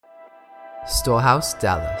Storehouse,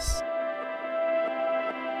 Dallas.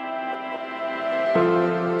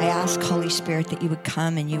 I ask, Holy Spirit, that you would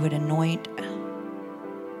come and you would anoint.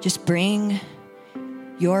 Just bring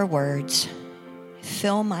your words.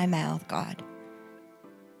 Fill my mouth, God.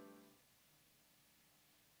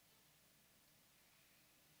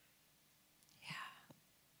 Yeah.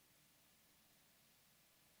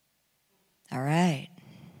 All right.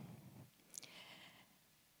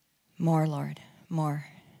 More, Lord. More.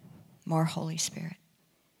 More, Holy Spirit.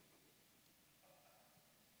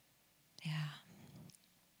 Yeah.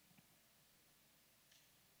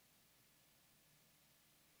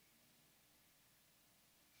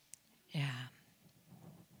 Yeah.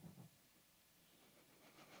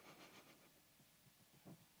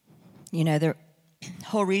 You know, the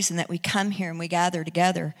whole reason that we come here and we gather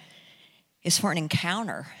together is for an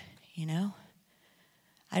encounter, you know.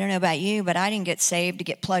 I don't know about you, but I didn't get saved to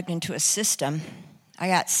get plugged into a system. I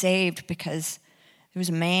got saved because there was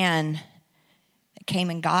a man that came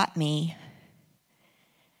and got me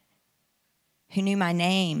who knew my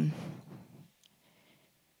name.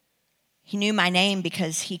 He knew my name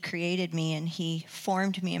because he created me and he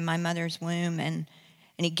formed me in my mother's womb and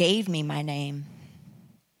he gave me my name.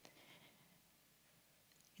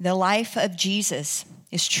 The life of Jesus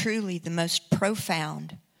is truly the most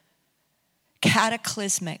profound,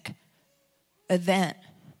 cataclysmic event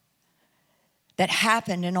that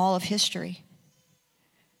happened in all of history.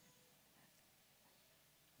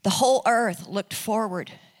 The whole earth looked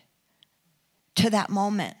forward to that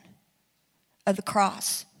moment of the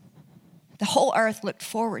cross. The whole earth looked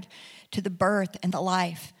forward to the birth and the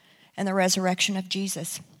life and the resurrection of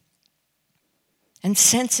Jesus. And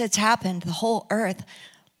since it's happened, the whole earth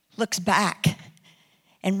looks back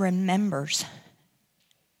and remembers.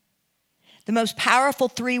 The most powerful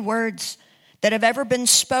 3 words that have ever been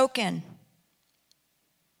spoken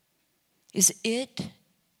is, "It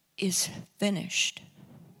is finished."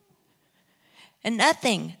 And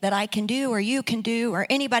nothing that I can do or you can do or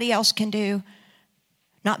anybody else can do,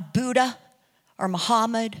 not Buddha or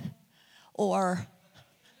Muhammad or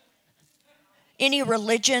any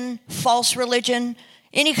religion, false religion,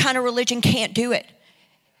 any kind of religion can't do it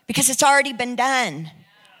because it's already been done.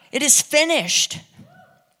 It is finished.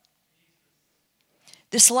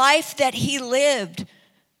 This life that he lived,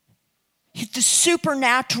 the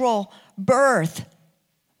supernatural birth,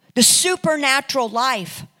 the supernatural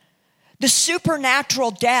life, the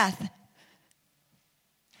supernatural death,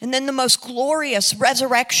 and then the most glorious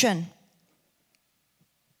resurrection.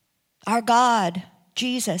 Our God,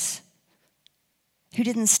 Jesus, who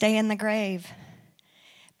didn't stay in the grave,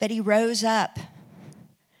 but he rose up.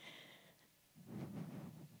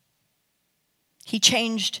 He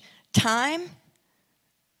changed time.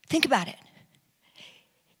 Think about it.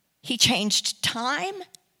 He changed time.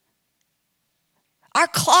 Our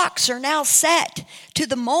clocks are now set to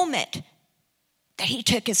the moment that he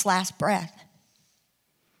took his last breath.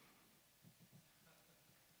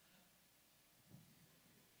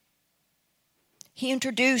 He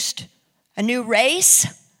introduced a new race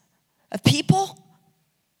of people,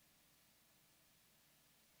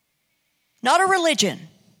 not a religion,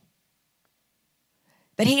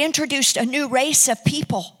 but he introduced a new race of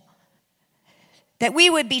people that we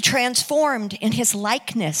would be transformed in his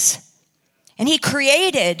likeness. And he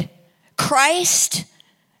created Christ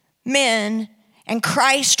men and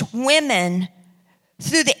Christ women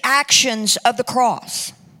through the actions of the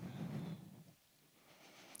cross.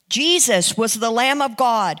 Jesus was the Lamb of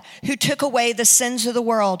God who took away the sins of the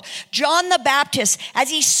world. John the Baptist,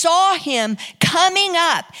 as he saw him coming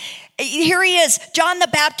up, here he is, John the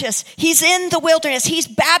Baptist. He's in the wilderness. He's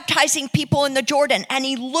baptizing people in the Jordan. And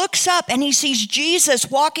he looks up and he sees Jesus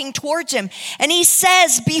walking towards him. And he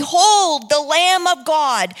says, "Behold, the Lamb of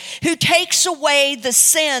God who takes away the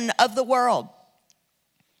sin of the world."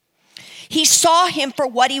 He saw him for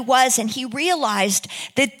what he was, and he realized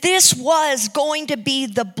that this was going to be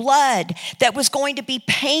the blood that was going to be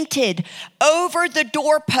painted over the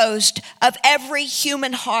doorpost of every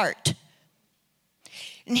human heart.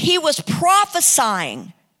 And he was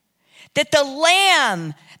prophesying that the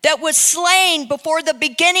Lamb that was slain before the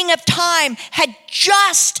beginning of time had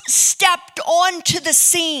just stepped onto the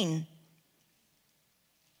scene.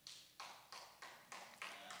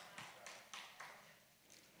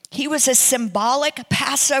 He was a symbolic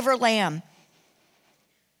Passover lamb.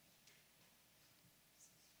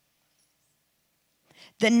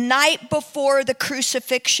 The night before the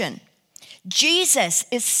crucifixion, Jesus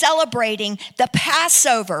is celebrating the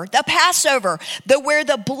Passover, where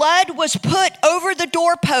the blood was put over the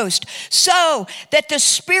doorpost so that the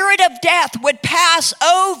spirit of death would pass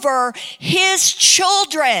over his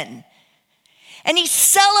children. And he's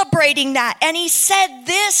celebrating that. And he said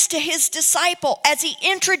this to his disciple as he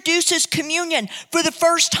introduces communion for the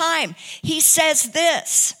first time. He says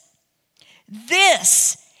this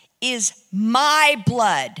is my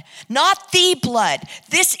blood, not the blood.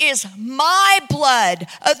 This is my blood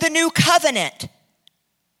of the new covenant.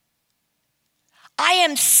 I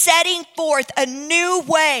am setting forth a new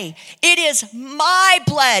way. It is my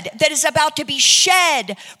blood that is about to be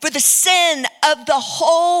shed for the sin of the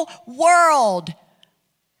whole world.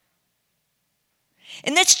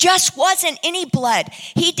 And this just wasn't any blood.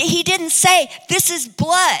 He didn't say, this is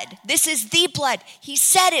blood. This is the blood. He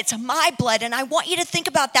said, it's my blood. And I want you to think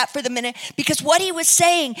about that for the minute, because what he was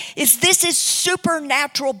saying is this is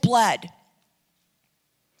supernatural blood.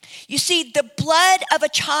 You see, the blood of a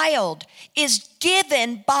child is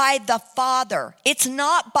given by the father. It's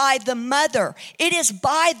not by the mother. It is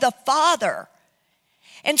by the father.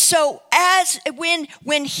 And so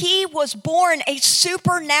when he was born a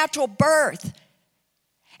supernatural birth,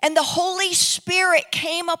 and the Holy Spirit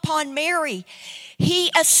came upon Mary, he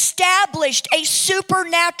established a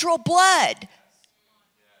supernatural blood.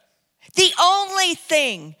 The only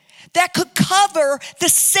thing that could cover the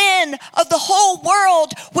sin of the whole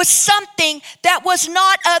world was something that was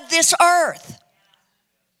not of this earth.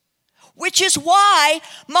 Which is why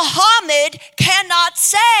Muhammad cannot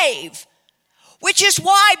save. Which is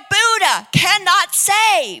why Buddha cannot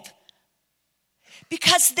save.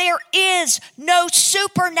 Because there is no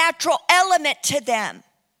supernatural element to them.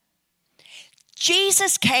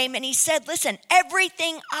 Jesus came and he said, listen,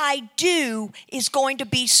 everything I do is going to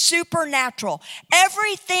be supernatural.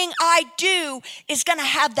 Everything I do is going to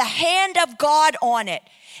have the hand of God on it.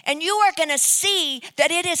 And you are going to see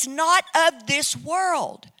that it is not of this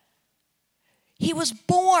world. He was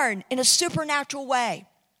born in a supernatural way.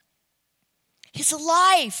 His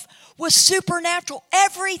life was supernatural.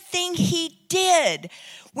 Everything he did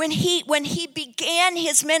when he began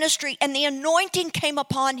his ministry and the anointing came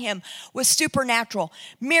upon him was supernatural.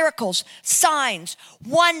 Miracles, signs,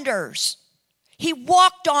 wonders. He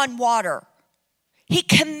walked on water. He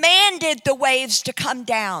commanded the waves to come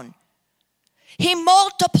down. He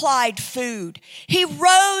multiplied food. He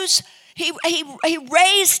raised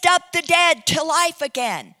up the dead to life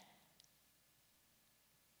again.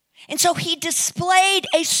 And so he displayed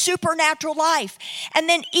a supernatural life. And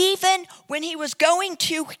then even when he was going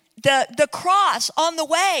to the cross on the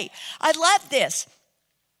way, I love this.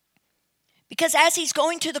 Because as he's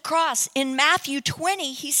going to the cross, in Matthew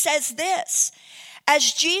 20, he says this.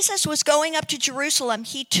 As Jesus was going up to Jerusalem,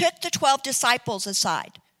 he took the 12 disciples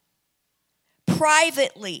aside.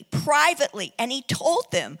 Privately, and he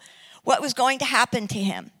told them what was going to happen to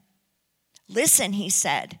him. Listen, he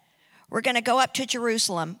said. We're going to go up to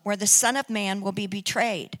Jerusalem where the Son of Man will be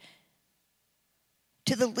betrayed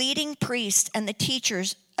to the leading priests and the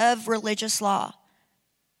teachers of religious law.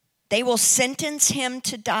 They will sentence him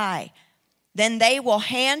to die. Then they will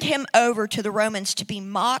hand him over to the Romans to be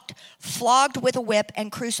mocked, flogged with a whip,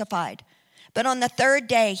 and crucified. But on the third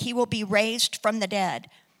day, he will be raised from the dead.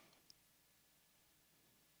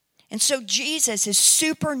 And so Jesus is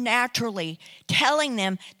supernaturally telling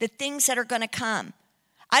them the things that are going to come.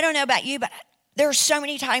 I don't know about you, but there are so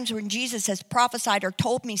many times when Jesus has prophesied or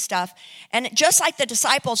told me stuff. And just like the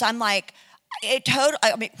disciples, I'm like,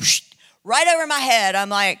 right over my head. I'm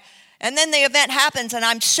like, and then the event happens and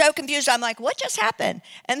I'm so confused. I'm like, what just happened?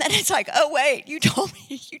 And then it's like, oh, wait, you told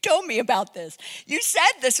me about this. You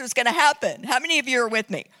said this was going to happen. How many of you are with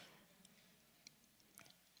me?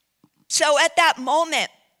 So at that moment,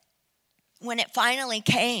 when it finally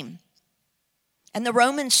came and the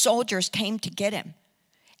Roman soldiers came to get him,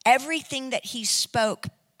 everything that he spoke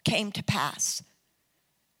came to pass.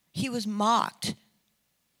 He was mocked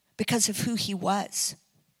because of who he was.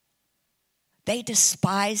 They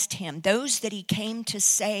despised him. Those that he came to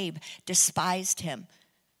save despised him.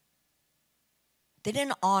 They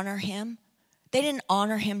didn't honor him. They didn't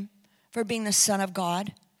honor him for being the Son of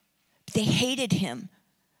God. They hated him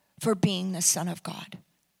for being the Son of God.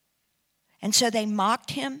 And so they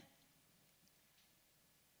mocked him.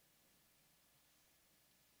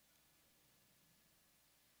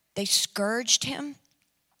 They scourged him.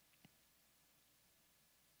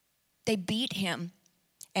 They beat him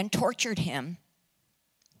and tortured him.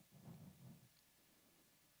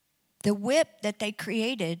 The whip that they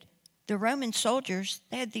created, the Roman soldiers,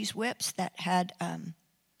 they had these whips that had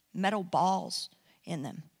metal balls in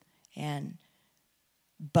them and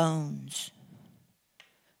bones,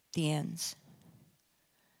 the ends,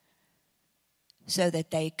 so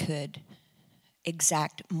that they could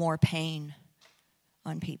exact more pain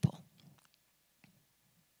on people.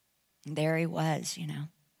 And there he was,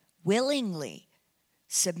 willingly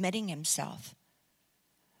submitting himself,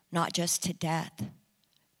 not just to death,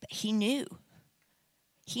 but he knew.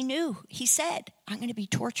 He knew. He said, I'm going to be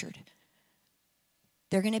tortured.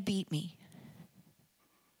 They're going to beat me.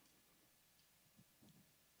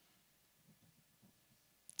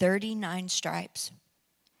 "39 stripes.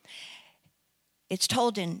 It's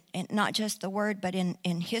told in not just the word, but in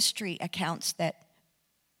history accounts that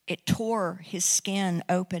it tore his skin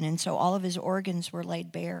open, and so all of his organs were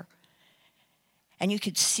laid bare. And you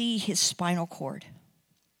could see his spinal cord.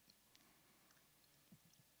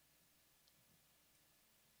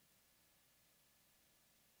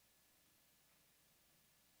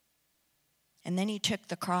 And then he took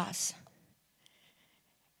the cross,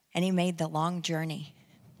 and he made the long journey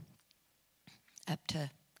up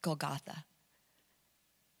to Golgotha,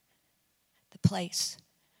 the place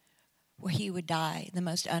where he would die the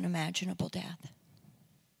most unimaginable death.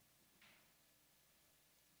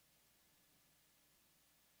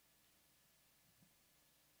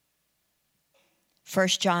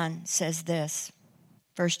 First John says this,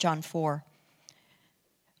 1 John 4,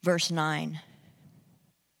 verse 9.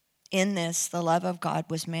 In this, the love of God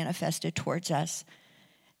was manifested towards us,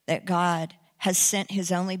 that God has sent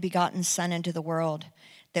his only begotten Son into the world,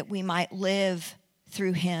 that we might live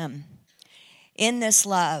through him. In this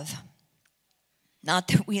love, not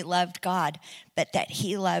that we loved God, but that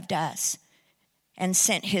he loved us and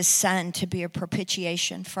sent his Son to be a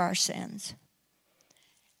propitiation for our sins.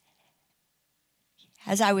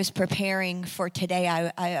 As I was preparing for today,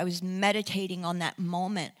 I was meditating on that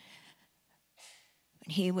moment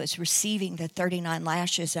when he was receiving the 39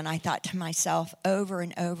 lashes, and I thought to myself over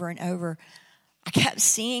and over and over, I kept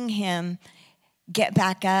seeing him get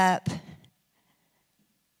back up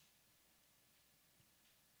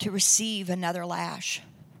to receive another lash.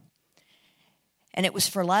 And it was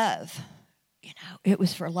for love. It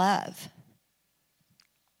was for love.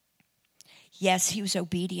 Yes, he was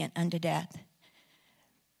obedient unto death,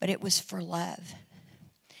 but it was for love.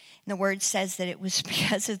 And the word says that it was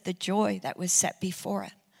because of the joy that was set before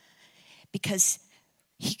him, because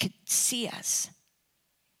he could see us.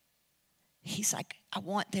 He's like, I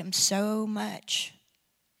want them so much.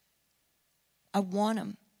 I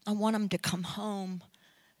want them to come home.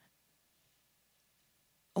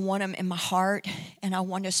 I want them in my heart, and I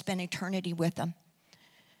want to spend eternity with them.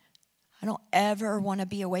 I don't ever want to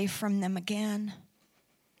be away from them again.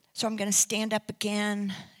 So I'm going to stand up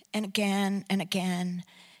again and again and again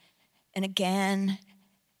and again,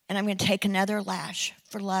 and I'm going to take another lash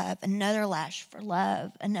for love, another lash for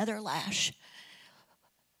love, another lash.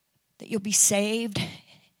 That you'll be saved,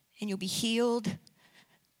 and you'll be healed,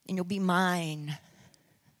 and you'll be mine.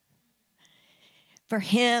 For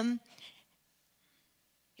him,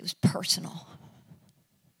 it was personal.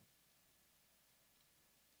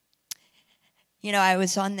 I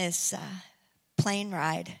was on this plane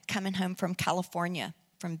ride coming home from California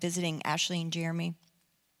from visiting Ashley and Jeremy.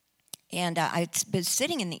 And I was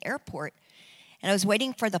sitting in the airport, and I was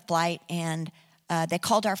waiting for the flight, and they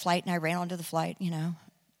called our flight, and I ran onto the flight,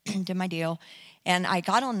 did my deal. And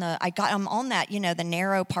I'm on that, the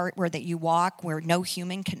narrow part where that you walk, where no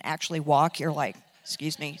human can actually walk. You're like,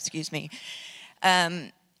 excuse me.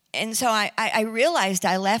 And so I realized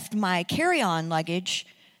I left my carry-on luggage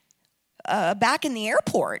back in the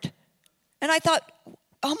airport. And I thought,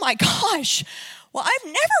 oh my gosh, well, I've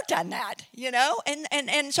never done that,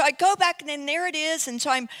 And so I go back, and then there it is. And so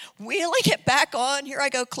I'm wheeling it back on. Here I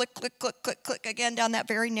go, click, click, click, click, click, again down that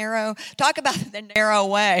very narrow, talk about the narrow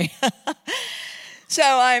way. So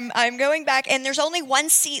I'm going back, and there's only one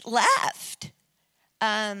seat left.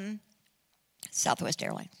 Southwest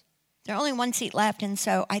Airlines. There's only one seat left, and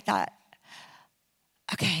so I thought,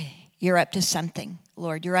 okay, you're up to something,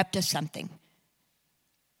 Lord. You're up to something.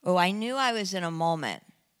 Oh, I knew I was in a moment.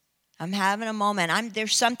 I'm having a moment.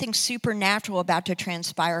 There's something supernatural about to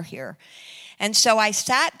transpire here. And so I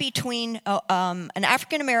sat between an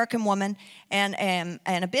African-American woman and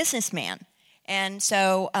a businessman. And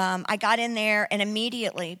so I got in there, and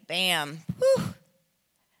immediately, bam, whew,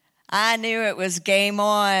 I knew it was game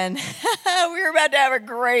on. We were about to have a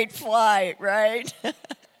great flight, right?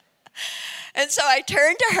 And so I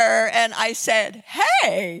turned to her, and I said,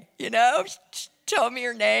 hey, she told me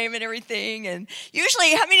her name and everything. And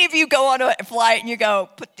usually, how many of you go on a flight and you go,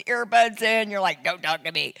 put the earbuds in, you're like, don't talk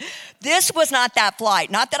to me. This was not that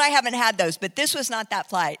flight. Not that I haven't had those, but this was not that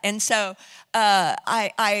flight. And so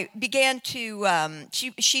I began to,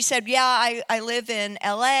 she said, yeah, I live in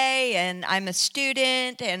LA, and I'm a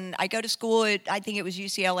student, and I go to school at, I think it was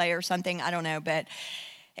UCLA or something, I don't know. But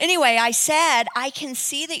anyway, I said, I can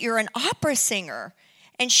see that you're an opera singer.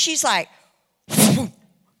 And she's like, how'd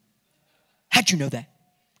you know that?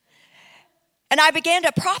 And I began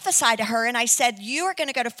to prophesy to her, and I said, you are going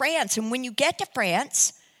to go to France, and when you get to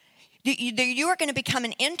France, you are going to become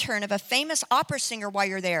an intern of a famous opera singer while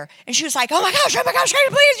you're there. And she was like, oh my gosh,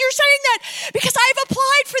 please, you're saying that because I've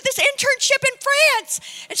applied for this internship in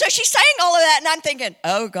France. And so she's saying all of that, and I'm thinking,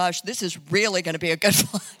 oh gosh, this is really going to be a good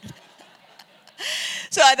one.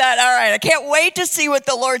 So I thought, all right, I can't wait to see what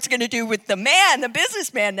the Lord's going to do with the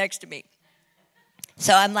businessman next to me.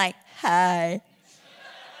 So I'm like, hi.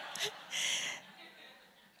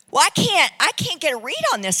 Well, I can't get a read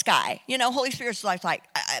on this guy. Holy Spirit's like,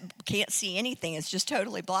 I can't see anything. It's just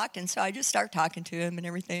totally blocked. And so I just start talking to him and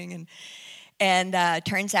everything. And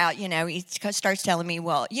turns out, he starts telling me,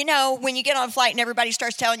 well, when you get on a flight and everybody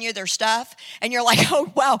starts telling you their stuff, and you're like,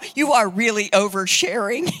 oh, wow, you are really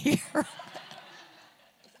oversharing here.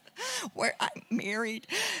 Where I'm married.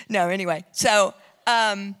 No, anyway. So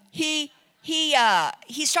he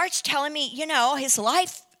starts telling me, his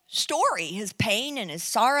life story, his pain and his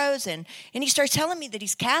sorrows, and he starts telling me that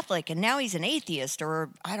he's Catholic and now he's an atheist, or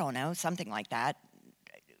I don't know, something like that.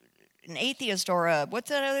 An atheist, or what's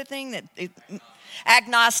that other thing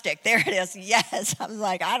agnostic. There it is. Yes. I was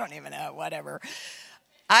like, I don't even know, whatever.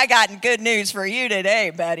 I got good news for you today,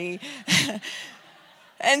 buddy.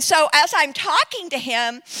 And so as I'm talking to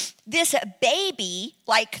him, this baby,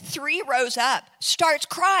 like 3 rows up, starts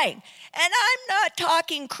crying. And I'm not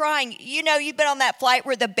talking crying. You've been on that flight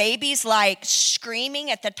where the baby's like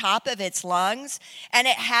screaming at the top of its lungs, and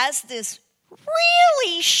it has this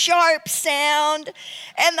really sharp sound,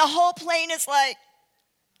 and the whole plane is like,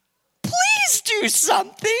 please do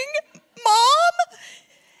something, Mom.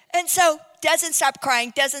 And so doesn't stop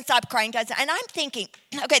crying. And I'm thinking,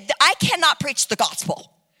 okay, I cannot preach the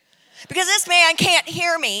gospel because this man can't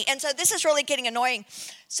hear me. And so this is really getting annoying.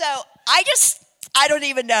 So I don't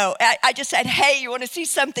even know. I just said, hey, you want to see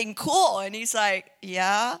something cool? And he's like,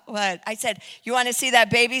 yeah, what? I said, you want to see that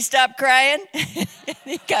baby stop crying? And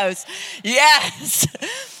he goes, yes.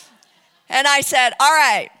 And I said, all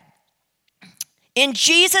right, in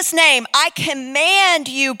Jesus' name, I command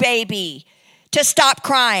you, baby, to stop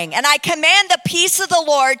crying. And I command the peace of the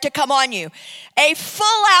Lord to come on you. A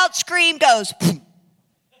full out scream goes,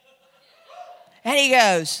 and he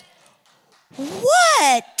goes,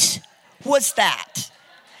 what was that?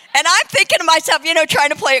 And I'm thinking to myself,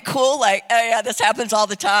 trying to play it cool, like, oh yeah, this happens all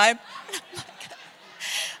the time.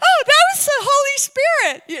 Oh, that was the Holy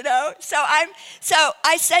Spirit, So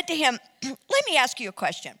I said to him, let me ask you a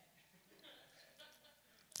question.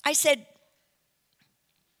 I said,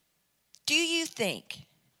 do you think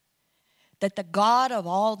that the God of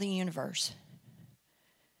all the universe,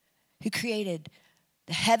 who created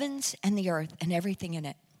the heavens and the earth and everything in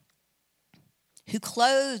it, who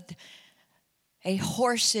clothed a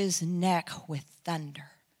horse's neck with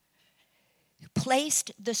thunder, who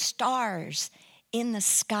placed the stars in the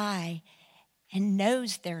sky and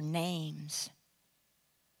knows their names,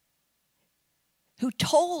 who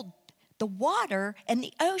told the water and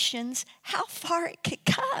the oceans how far it could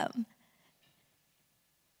come,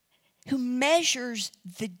 who measures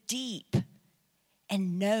the deep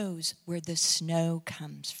and knows where the snow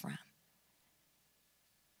comes from,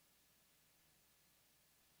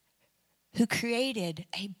 who created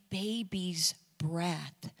a baby's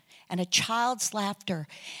breath and a child's laughter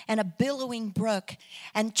and a billowing brook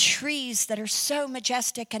and trees that are so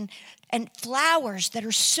majestic and flowers that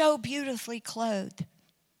are so beautifully clothed.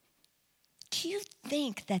 Do you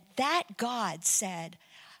think that God said,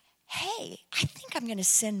 hey, I think I'm going to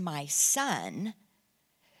send my son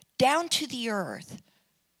down to the earth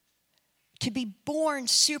to be born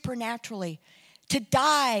supernaturally, to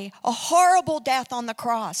die a horrible death on the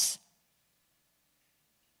cross,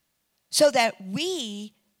 so that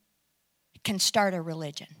we can start a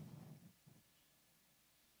religion?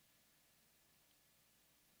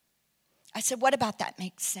 I said, what about that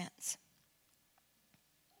makes sense?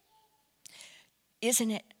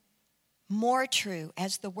 Isn't it more true,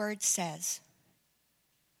 as the word says,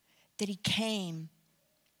 that he came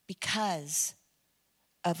because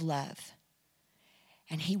of love?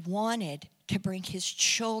 And he wanted to bring his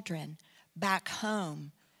children back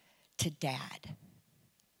home to dad.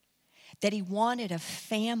 That he wanted a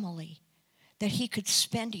family that he could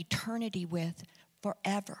spend eternity with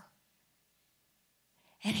forever.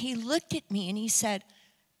 And he looked at me and he said,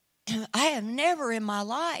 I have never in my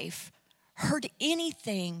life heard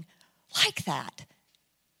anything like that.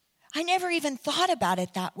 I never even thought about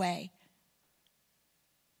it that way.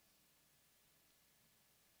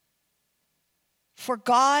 For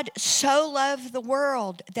God so loved the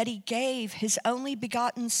world that he gave his only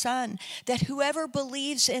begotten Son, that whoever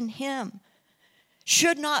believes in him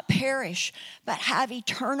should not perish, but have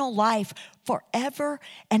eternal life forever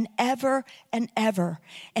and ever and ever.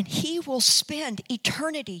 And he will spend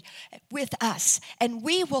eternity with us, and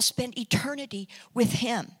we will spend eternity with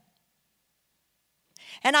him.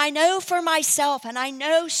 And I know for myself, and I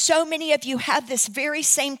know so many of you have this very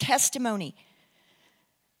same testimony,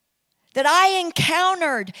 that I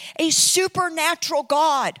encountered a supernatural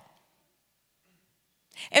God.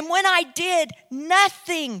 And when I did,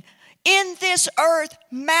 nothing in this earth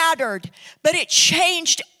mattered, but it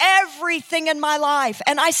changed everything in my life.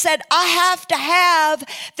 And I said, I have to have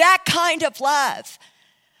that kind of love.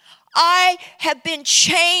 I have been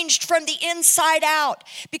changed from the inside out,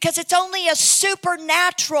 because it's only a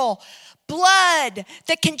supernatural blood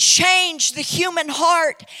that can change the human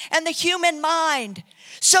heart and the human mind,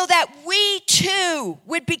 so that we too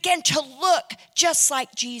would begin to look just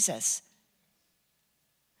like Jesus.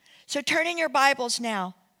 So turn in your Bibles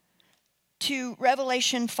now to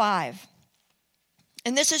Revelation 5.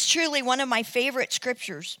 And this is truly one of my favorite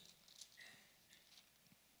scriptures.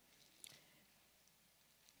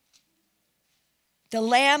 The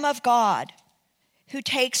Lamb of God who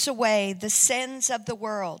takes away the sins of the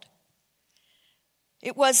world.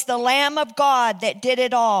 It was the Lamb of God that did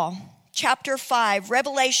it all. Chapter 5,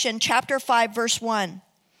 Revelation chapter 5, verse 1.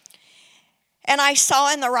 And I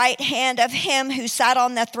saw in the right hand of him who sat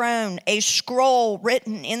on the throne a scroll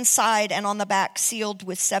written inside and on the back, sealed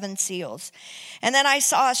with 7 seals. And then I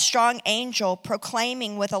saw a strong angel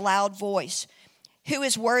proclaiming with a loud voice, "Who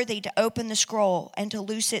is worthy to open the scroll and to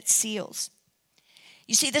loose its seals?"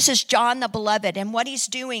 You see, this is John the Beloved, and what he's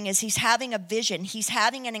doing is he's having a vision, he's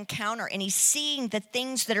having an encounter, and he's seeing the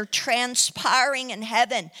things that are transpiring in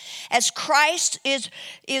heaven as Christ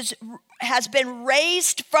has been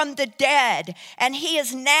raised from the dead, and he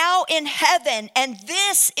is now in heaven, and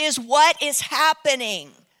this is what is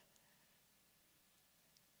happening.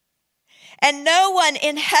 And no one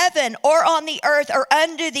in heaven or on the earth or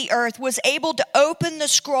under the earth was able to open the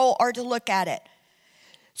scroll or to look at it.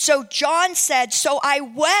 So John said, "So I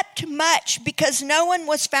wept much because no one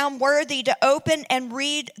was found worthy to open and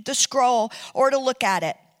read the scroll or to look at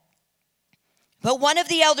it. But one of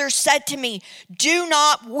the elders said to me, 'Do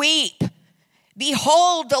not weep.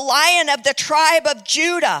 Behold, the Lion of the tribe of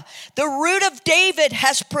Judah, the Root of David,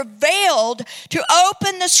 has prevailed to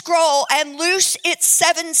open the scroll and loose its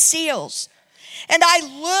 7 seals.' And I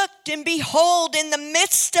looked, and behold, in the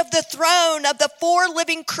midst of the throne of the 4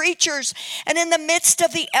 living creatures, and in the midst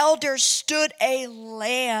of the elders stood a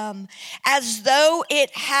lamb, as though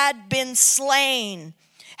it had been slain,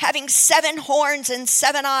 having 7 horns and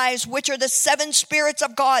 7 eyes, which are the 7 spirits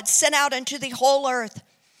of God sent out into the whole earth.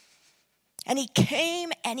 And he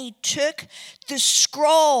came and he took the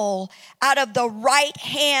scroll out of the right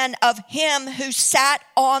hand of him who sat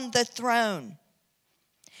on the throne.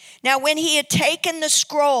 Now, when he had taken the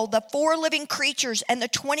scroll, the 4 living creatures and the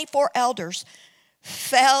 24 elders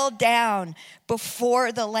fell down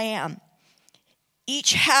before the Lamb,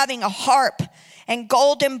 each having a harp and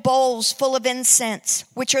golden bowls full of incense,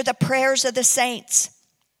 which are the prayers of the saints.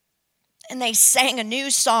 And they sang a new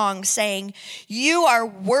song, saying, 'You are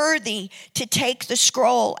worthy to take the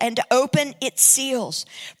scroll and to open its seals.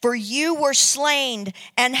 For you were slain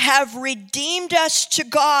and have redeemed us to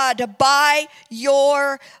God by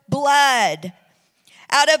your blood,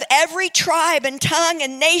 out of every tribe and tongue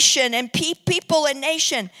and nation and people and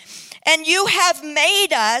nation. And you have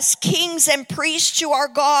made us kings and priests to our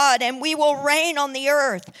God, and we will reign on the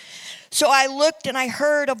earth.' So I looked, and I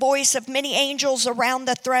heard a voice of many angels around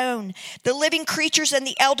the throne, the living creatures and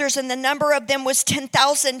the elders, and the number of them was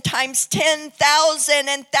 10,000 times 10,000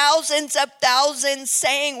 and thousands of thousands,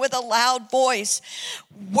 saying with a loud voice,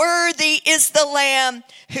 'Worthy is the Lamb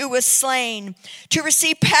who was slain to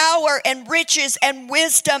receive power and riches and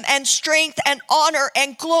wisdom and strength and honor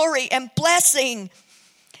and glory and blessing.'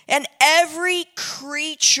 And every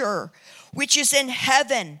creature which is in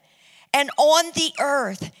heaven and on the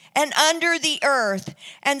earth and under the earth,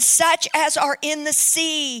 and such as are in the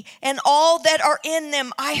sea, and all that are in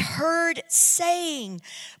them, I heard saying,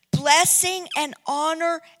 'Blessing and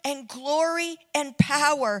honor and glory and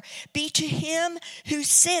power be to him who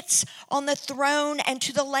sits on the throne and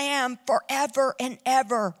to the Lamb forever and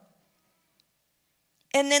ever.'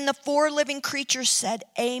 And then the 4 living creatures said,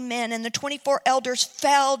 'Amen.' And the 24 elders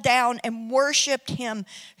fell down and worshiped him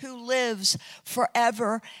who lives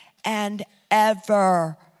forever and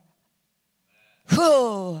ever."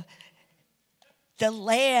 Who? The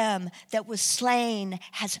Lamb that was slain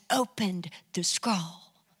has opened the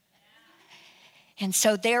scroll. And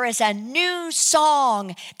so there is a new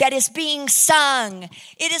song that is being sung.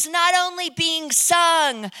 It is not only being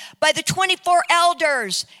sung by the 24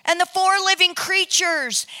 elders and the 4 living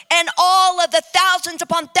creatures and all of the thousands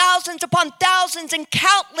upon thousands upon thousands and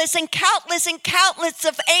countless and countless and countless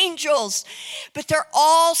of angels, but they're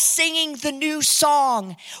all singing the new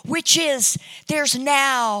song, which is there's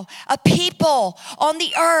now a people on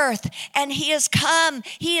the earth, and he has come.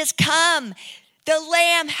 The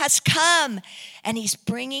Lamb has come, and he's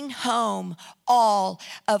bringing home all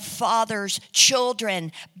of Father's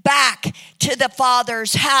children back to the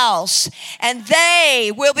Father's house. And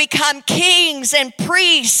they will become kings and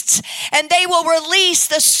priests, and they will release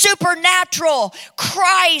the supernatural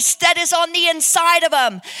Christ that is on the inside of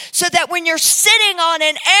them, so that when you're sitting on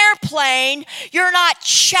an airplane, you're not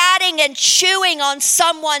chatting and chewing on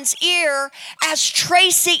someone's ear as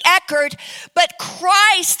Tracy Eckert, but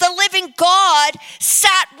Christ, the living God,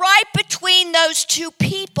 sat right between those two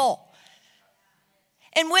people.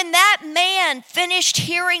 And when that man finished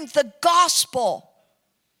hearing the gospel,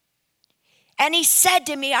 and he said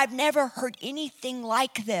to me, I've never heard anything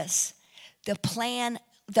like this. The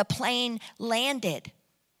plane landed.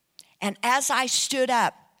 And as I stood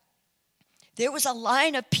up, there was a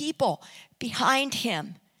line of people behind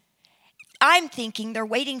him. I'm thinking they're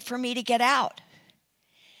waiting for me to get out.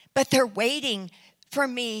 But they're waiting for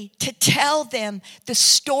me to tell them the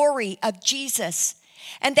story of Jesus.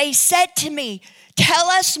 And they said to me, tell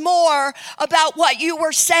us more about what you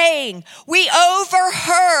were saying. We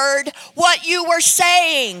overheard what you were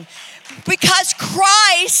saying because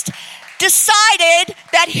Christ decided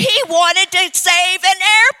that he wanted to save an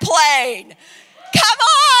airplane.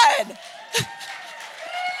 Come on.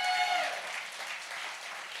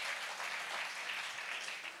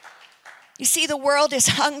 You see, the world is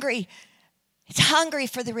hungry. It's hungry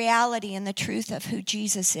for the reality and the truth of who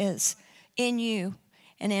Jesus is in you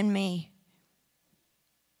and in me.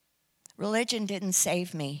 Religion didn't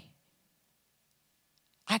save me.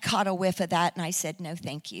 I caught a whiff of that and I said, no,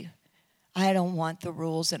 thank you. I don't want the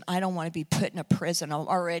rules, and I don't want to be put in a prison. I'm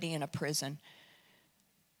already in a prison.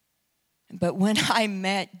 But when I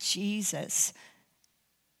met Jesus,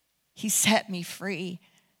 he set me free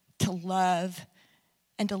to love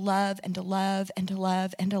and to love and to love and to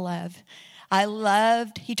love and to love.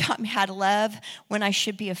 He taught me how to love when I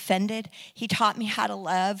should be offended. He taught me how to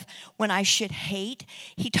love when I should hate.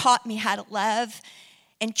 He taught me how to love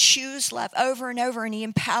and choose love over and over, and he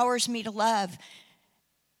empowers me to love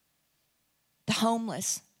the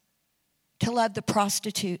homeless, to love the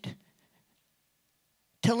prostitute,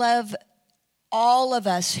 to love all of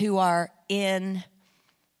us who are in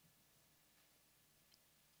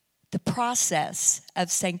the process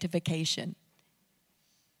of sanctification.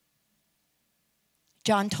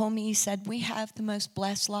 John told me, he said, we have the most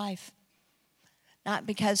blessed life, not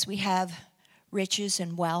because we have riches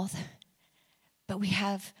and wealth, but we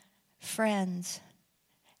have friends,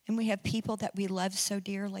 and we have people that we love so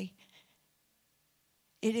dearly.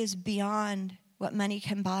 It is beyond what money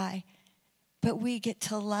can buy, but we get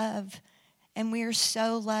to love, and we are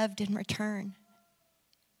so loved in return.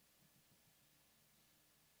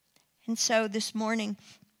 And so this morning,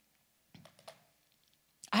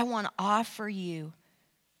 I want to offer you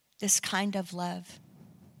this kind of love.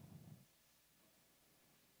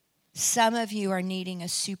 Some of you are needing a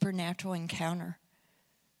supernatural encounter.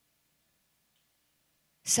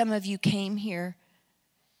 Some of you came here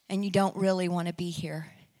and you don't really want to be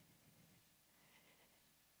here.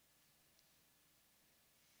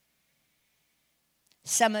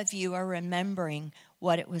 Some of you are remembering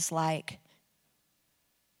what it was like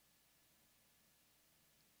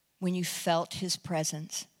when you felt his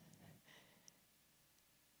presence.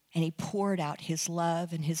 And he poured out his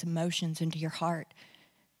love and his emotions into your heart.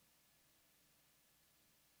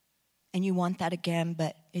 And you want that again,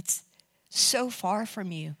 but it's so far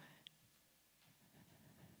from you.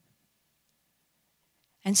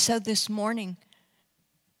 And so this morning,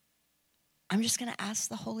 I'm just going to ask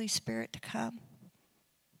the Holy Spirit to come.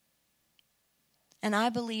 And I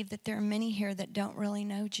believe that there are many here that don't really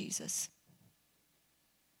know Jesus.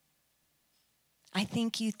 I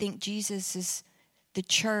think you think Jesus is the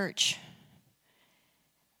church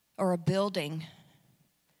or a building.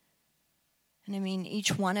 And I mean,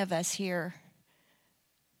 each one of us here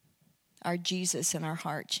are Jesus in our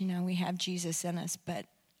hearts. You know, we have Jesus in us, but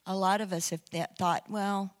a lot of us have thought,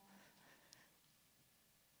 well,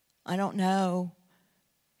 I don't know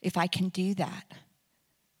if I can do that.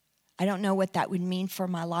 I don't know what that would mean for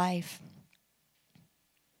my life.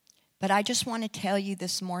 But I just want to tell you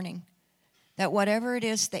this morning that whatever it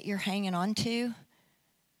is that you're hanging on to,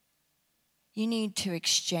 you need to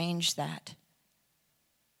exchange that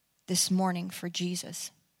this morning for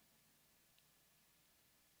Jesus.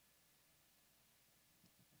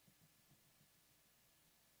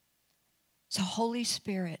 So Holy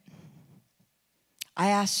Spirit, I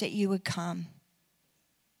ask that you would come.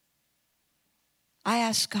 I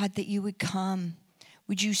ask, God, that you would come.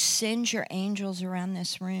 Would you send your angels around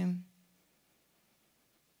this room?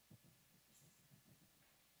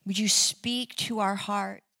 Would you speak to our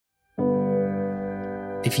heart?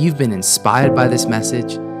 If you've been inspired by this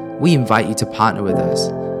message, we invite you to partner with us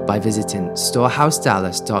by visiting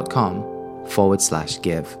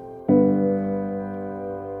storehousedallas.com/give.